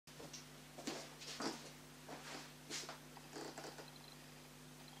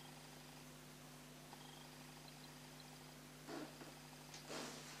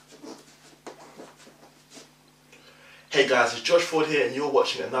Hey guys, it's Josh Ford here and you're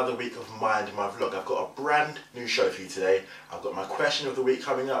watching another week of Mind My Vlog. I've got a brand new show for you today. I've got my question of the week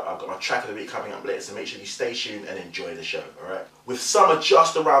coming up, I've got my track of the week coming up later, so make sure you stay tuned and enjoy the show, alright? With summer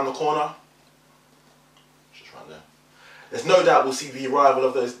just around the corner, just right there, there's no doubt we'll see the arrival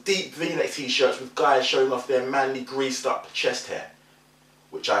of those deep V-neck t-shirts with guys showing off their manly greased up chest hair,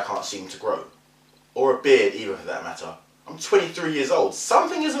 which I can't seem to grow. Or a beard either for that matter. I'm 23 years old,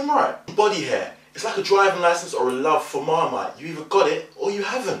 something isn't right. Body hair. It's like a driving license or a love for Marmite. You either got it or you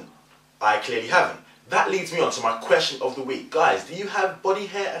haven't. I clearly haven't. That leads me on to my question of the week. Guys, do you have body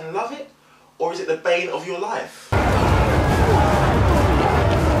hair and love it? Or is it the bane of your life?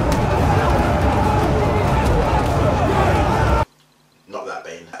 Not that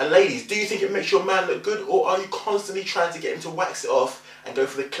bane. And ladies, do you think it makes your man look good, or are you constantly trying to get him to wax it off and go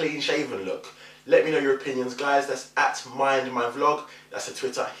for the clean shaven look? Let me know your opinions, guys. That's at MindMyVlog. That's the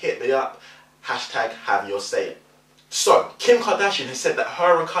Twitter. Hit me up. Hashtag have your say. So, Kim Kardashian has said that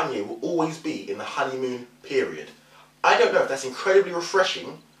her and Kanye will always be in the honeymoon period. I don't know if that's incredibly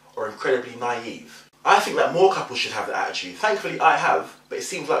refreshing or incredibly naive. I think that more couples should have that attitude. Thankfully I have, but it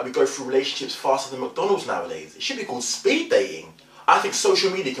seems like we go through relationships faster than McDonald's nowadays. It should be called speed dating. I think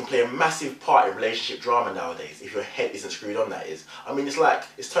social media can play a massive part in relationship drama nowadays, if your head isn't screwed on, that is. I mean, it's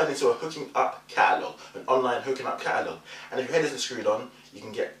turned into a hooking up catalogue, an online hooking up catalogue. And if your head isn't screwed on, you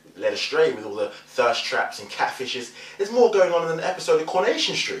can get led astray with all the thirst traps and catfishes. There's more going on than an episode of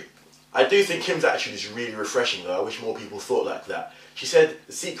Coronation Street. I do think Kim's attitude is really refreshing though. I wish more people thought like that. She said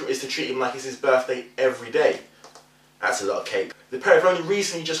the secret is to treat him like it's his birthday every day. That's a lot of cake. The pair have only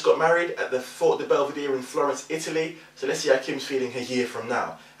recently just got married at the Fort de Belvedere in Florence, Italy. So let's see how Kim's feeling a year from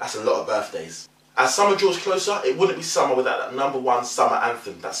now. That's a lot of birthdays. As summer draws closer, it wouldn't be summer without that #1 summer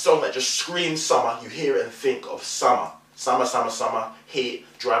anthem. That song that just screams summer. You hear it and think of summer. Summer, summer, summer, heat,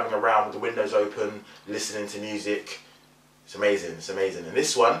 driving around with the windows open, listening to music. It's amazing, it's amazing. And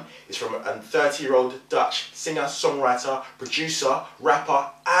this one is from a 30-year-old Dutch singer, songwriter, producer,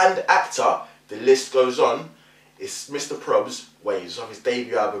 rapper and actor. The list goes on. It's Mr. Probs, Waves, off his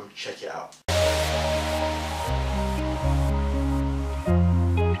debut album. Check it out.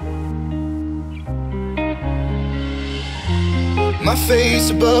 My face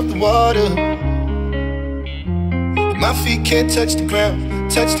above the water, my feet can't touch the ground,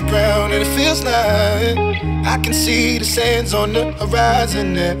 and it feels like I can see the sands on the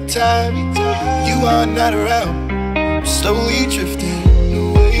horizon every time you are not around. I'm slowly drifting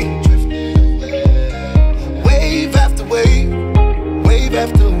away, wave after wave, wave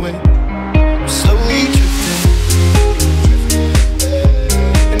after wave. I'm slowly drifting,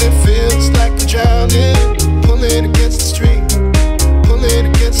 and it feels like I'm drowning, pulling against the stream, pulling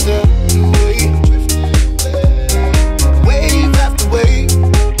against the wave. Wave after wave,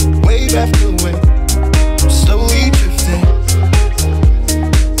 wave after wave, I'm slowly drifting.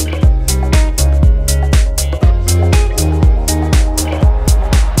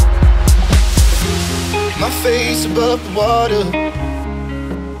 My face above the water,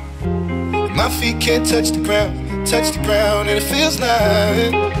 my feet can't touch the ground, and it feels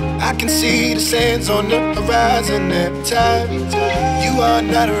like I can see the sands on the horizon every time you are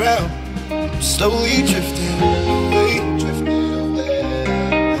not around. I'm slowly drifting away,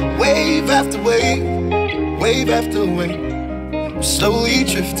 wave after wave, wave after wave. I'm slowly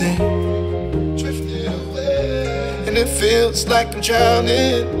drifting, and it feels like I'm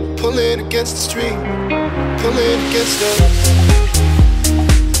drowning, pulling against the stream, pulling against the.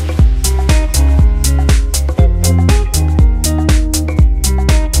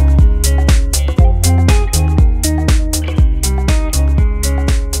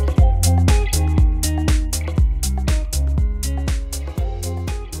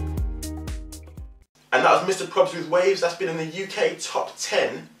 And that was Mr. Probs with Waves. That's been in the UK top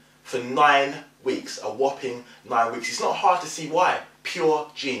 10 for 9 weeks. A whopping 9 weeks. It's not hard to see why.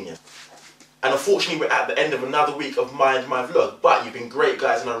 Pure genius. And unfortunately we're at the end of another week of Mind My Vlog. But you've been great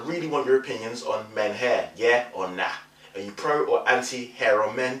guys and I really want your opinions on men hair. Yeah or nah? Are you pro or anti hair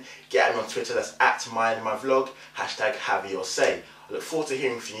on men? Get at me on Twitter. That's at MindMyVlog. Hashtag have your say. I look forward to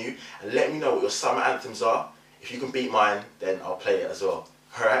hearing from you. And let me know what your summer anthems are. If you can beat mine, then I'll play it as well.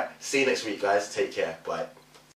 Alright, see you next week guys, take care, bye.